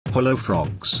Hello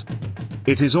frogs.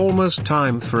 It is almost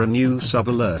time for a new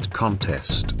sub-alert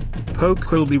contest.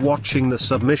 Poke will be watching the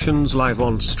submissions live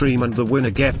on stream and the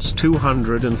winner gets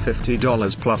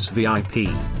 $250 plus VIP.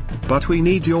 But we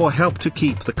need your help to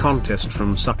keep the contest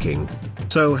from sucking.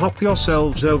 So hop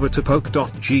yourselves over to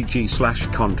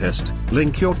poke.gg/contest,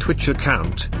 link your Twitch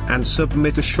account, and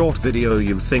submit a short video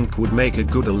you think would make a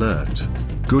good alert.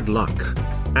 Good luck.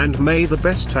 And may the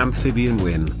best amphibian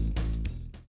win.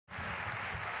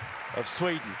 Of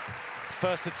Sweden.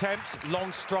 First attempt,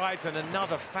 long strides, and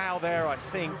another foul there, I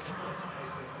think.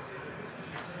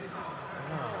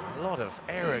 Oh, a lot of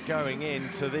error going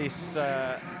into this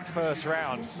first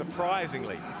round,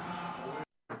 surprisingly.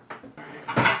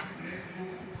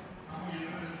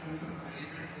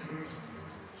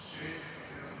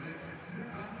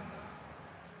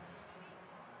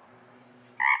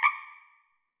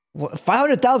 What,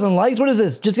 500,000 likes? What is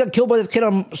this? Just got killed by this kid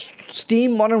on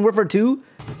Steam, Modern Warfare 2?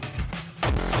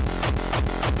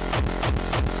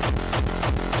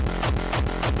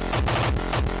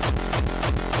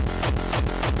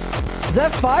 Is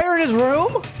that fire in his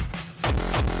room?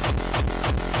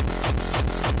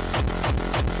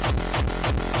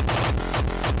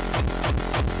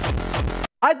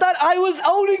 I thought I was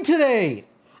owning today.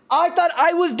 I thought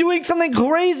I was doing something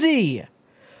crazy.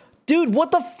 Dude,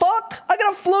 what the fuck? I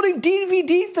got a floating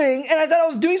DVD thing and I thought I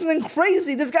was doing something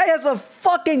crazy. This guy has a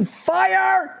fucking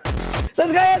fire.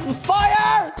 This guy has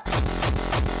fire.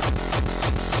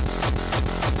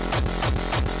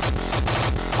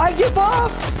 I give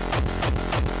up.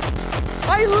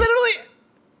 I literally...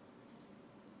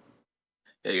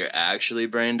 Yeah, you're actually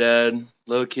brain dead,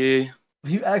 low key.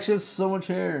 You actually have so much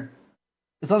hair.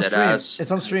 It's on stream. It's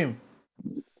on stream.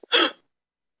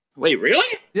 Wait,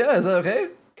 really? Yeah, is that okay?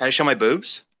 Can I show my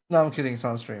boobs? No, I'm kidding. It's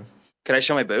on stream. Can I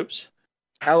show my boobs?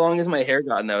 How long has my hair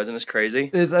gotten though? Isn't this crazy?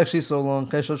 It's actually so long.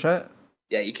 Can I show chat?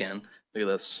 Yeah, you can. Look at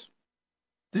this.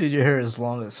 Dude, your hair is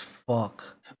long as fuck.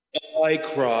 I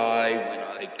cry when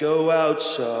I go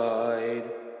outside.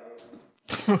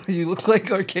 You look like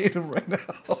Arcadum right now.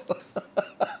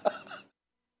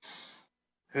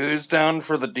 Who's down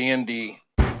for the D&D?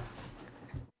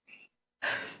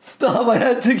 Stop, I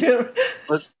had to get...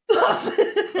 Stop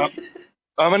it.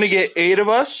 I'm gonna get 8 of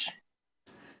us,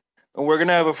 and we're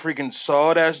gonna have a freaking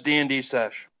solid-ass D&D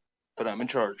sesh. But I'm in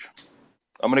charge.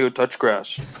 I'm gonna go touch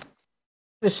grass.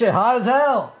 This shit hot as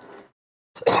hell.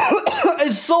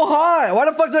 It's so hot. Why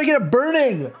the fuck did I get it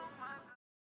burning?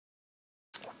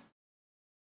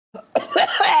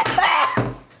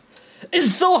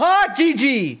 It's so hot,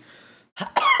 GG.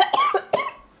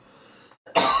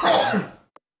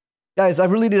 Guys, I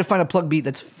really need to find a plug beat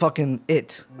that's fucking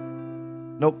it.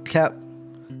 Nope, cap.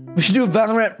 We should do a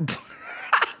Valorant.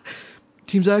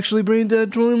 Team's actually brain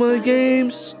dead trolling my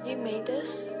games. You made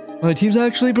this? My team's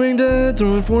actually brain dead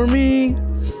throwing for me.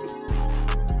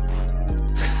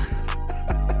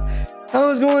 I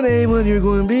was going A when you're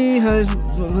going B. How's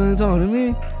talking to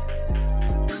me?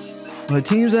 My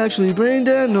team's actually brain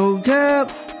dead, no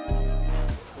cap.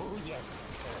 Oh, yes.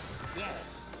 Yes.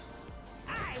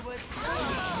 I was...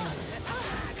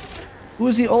 Who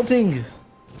is he ulting?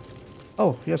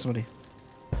 Oh, you have somebody.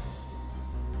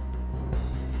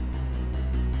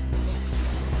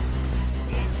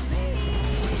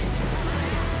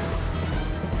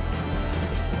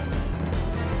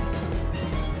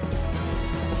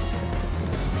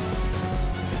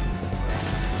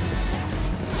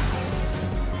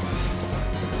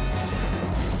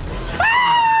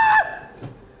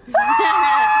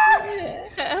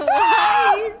 Why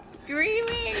are you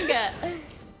screaming?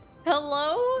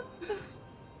 Hello?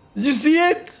 Did you see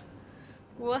it?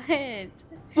 What? Look at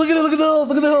it, look at the health,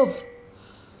 look at the health.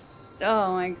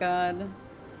 Oh my god.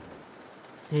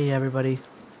 Hey everybody.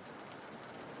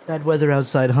 Bad weather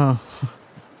outside, huh?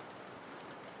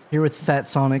 Here with Fat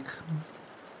Sonic.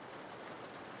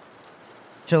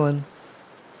 Chillin'.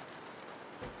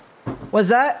 What's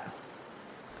that?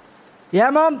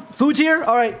 Yeah, Mom? Food's here?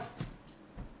 Alright.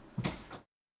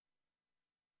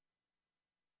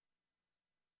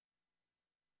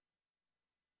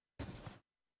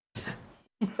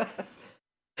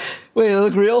 Wait, they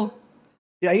look real?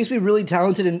 Yeah, I used to be really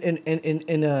talented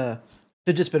in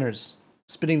fidget spinners.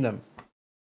 Spinning them.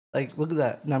 Like, look at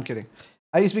that. No, I'm kidding.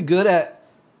 I used to be good at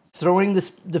throwing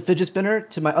the fidget spinner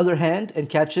to my other hand and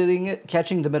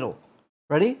catching the middle.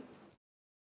 Ready?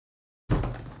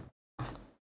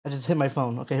 I just hit my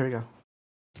phone. Okay, here we go.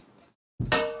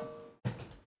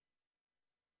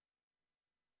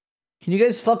 Can you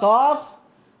guys fuck off?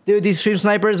 Dude, these stream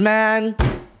snipers, man.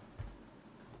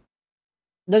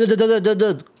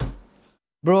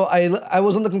 Bro, I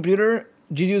was on the computer.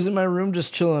 GG was in my room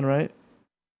just chilling, right?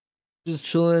 Just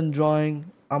chilling,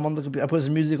 drawing. I'm on the computer. I put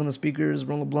some music on the speakers,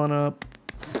 roll a blunt up.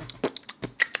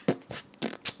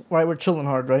 Right, we're chilling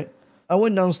hard, right? I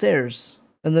went downstairs,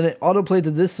 and then it autoplayed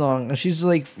to this song, and she's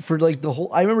like, for like the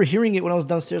whole. I remember hearing it when I was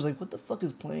downstairs, like, what the fuck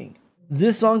is playing?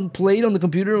 This song played on the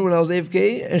computer when I was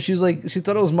AFK, and she was like, she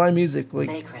thought it was my music, like.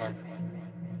 Sacred.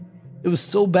 It was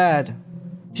so bad.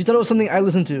 She thought it was something I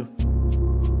listened to.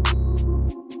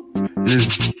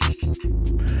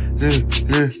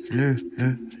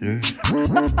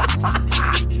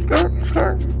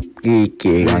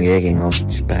 I'm gigging off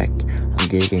this back. I'm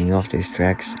gigging off these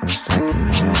tracks. I'm stacking my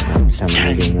I'm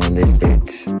gigging on this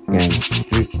bitch.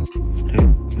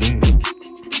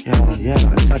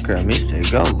 Yeah, it's like I missed it.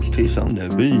 Go, teach on the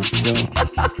beat, yo.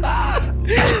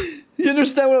 You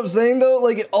understand what I'm saying though?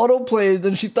 Like it auto played,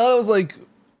 and she thought I was like,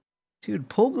 dude,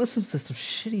 Poke listens to some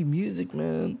shitty music,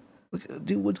 man. Like,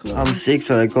 dude, what's going on? I'm sick,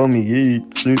 so they call me Yeet.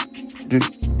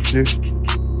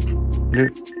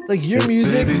 Like your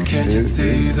music. Baby, can't you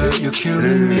see that you're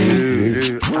killing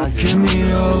me? Give me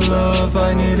your love,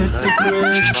 I need it to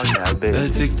break.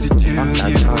 Addicted to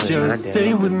you, just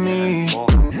stay with me.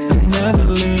 Never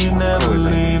leave, never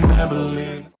leave, never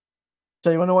leave. So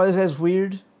you wanna know why this guy's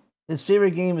weird? His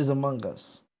favorite game is Among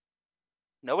Us.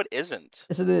 No, it isn't.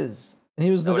 Yes, it is. And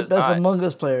he was No, the it's best not. Among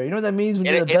Us player. You know what that means when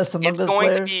you're the best Among Us player?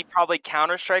 It's going to be probably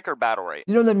Counter-Strike or Battle Rate.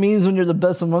 You know what that means when you're the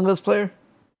best Among Us player?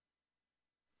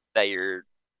 That you're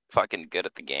fucking good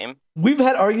at the game. We've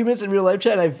had arguments in real life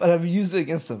chat, and I've used it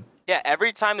against him. Yeah,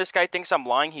 every time this guy thinks I'm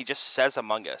lying, he just says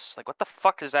Among Us. Like, what the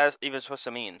fuck is that even supposed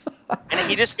to mean? And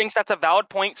he just thinks that's a valid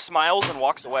point, smiles, and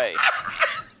walks away.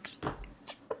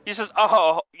 He says,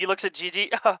 oh, he looks at Gigi,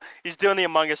 he's doing the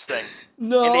Among Us thing.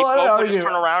 No, and they I don't both will just argue.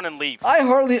 turn around and leave. I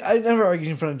never argued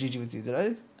in front of Gigi with you, did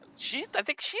I? I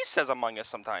think she says Among Us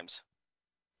sometimes.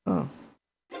 Oh.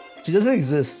 She doesn't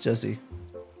exist, Jesse.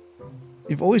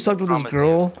 You've always talked with this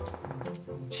girl.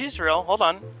 She's real. Hold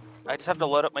on. I just have to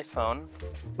load up my phone.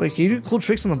 Wait, can you do cool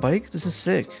tricks on the bike? This is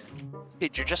sick.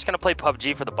 Dude, you're just gonna play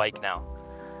PUBG for the bike now.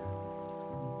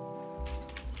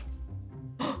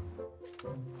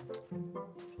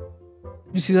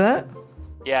 You see that?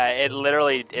 Yeah, it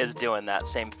literally is doing that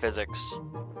same physics.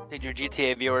 Dude, your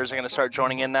GTA viewers are gonna start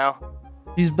joining in now.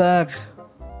 He's back.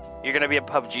 You're gonna be a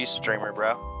PUBG streamer,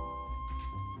 bro.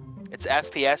 It's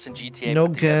FPS and GTA. No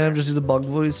put together. cam, just do the bug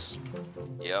voice.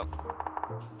 Yep.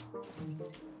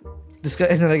 This guy,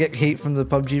 and then I get hate from the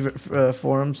PUBG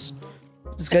forums.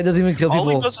 This guy doesn't even kill people.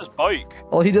 All he does is bike.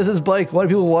 All he does is bike. Why do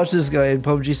people watch this guy in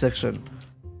PUBG section?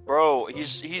 Bro,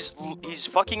 he's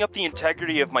fucking up the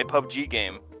integrity of my PUBG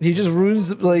game. He just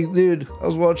ruins, like, dude, I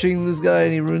was watching this guy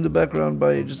and he ruined the background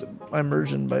by just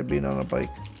immersion by being on a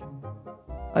bike.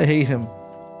 I hate him.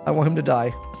 I want him to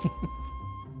die.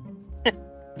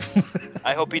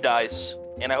 I hope he dies,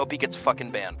 and I hope he gets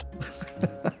fucking banned.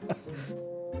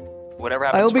 Whatever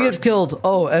happens I hope he gets first. killed.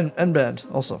 Oh, and banned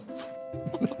also.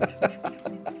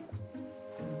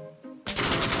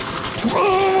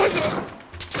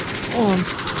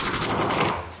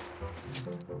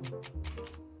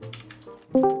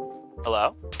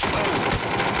 Hello?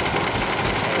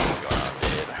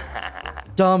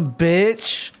 Dumb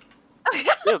bitch.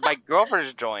 Dude, my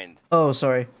girlfriend's joined. Oh,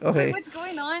 sorry. Okay. What's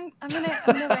going on? I'm gonna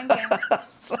rank him.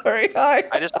 Sorry. Hi.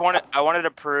 I wanted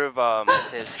to prove to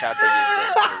his chat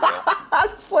that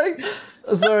That's funny.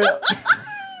 Sorry.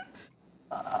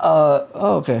 Oh,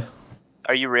 okay.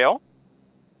 are you real?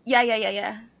 Yeah.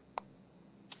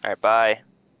 Alright, bye.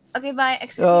 Okay, bye.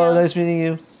 Excuse Oh, me. nice meeting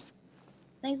you.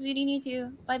 Nice meeting you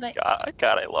too. Bye.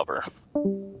 God, I love her.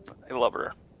 I love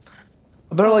her.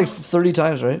 I've been on like 30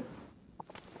 times, right?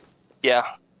 Yeah.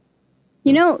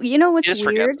 You know what's She just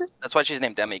weird? forgets. That's why she's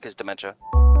named Demi, because dementia.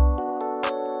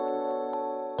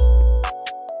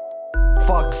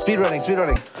 Fuck, speedrunning.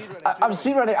 I'm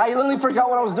speedrunning. I literally forgot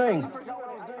what I was doing.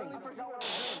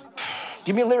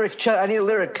 Give me a lyric, chat. I need a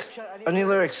lyric. I need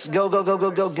lyrics. Go.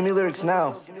 Give me lyrics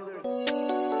now.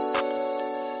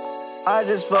 I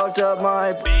just fucked up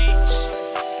my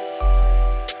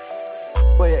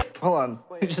Wait, hold on.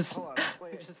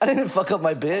 I didn't fuck up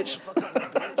my bitch.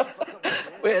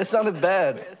 Wait, it sounded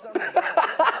bad.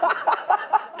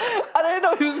 I didn't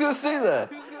know he was gonna say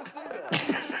that.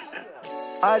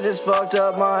 I just fucked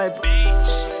up my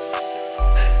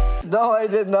No, I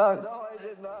did not.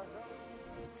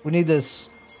 We need this.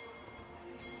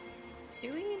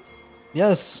 Do we?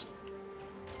 Yes.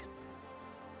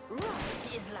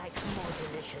 Rust is like more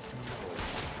delicious mold.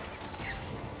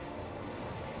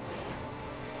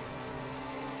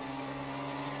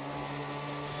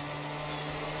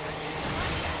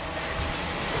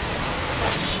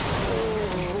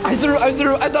 I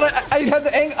thought I had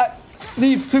the ang.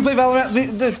 Leave. Can we play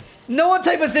Valorant? No one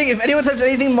type of thing. If anyone types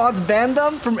anything, mods ban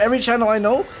them from every channel I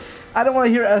know. I don't want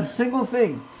to hear a single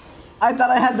thing. I thought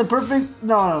I had the perfect.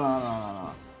 No.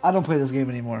 I don't play this game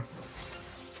anymore.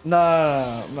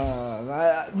 No.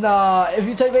 If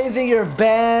you type anything, you're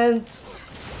banned,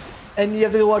 and you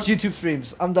have to go watch YouTube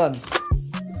streams. I'm done.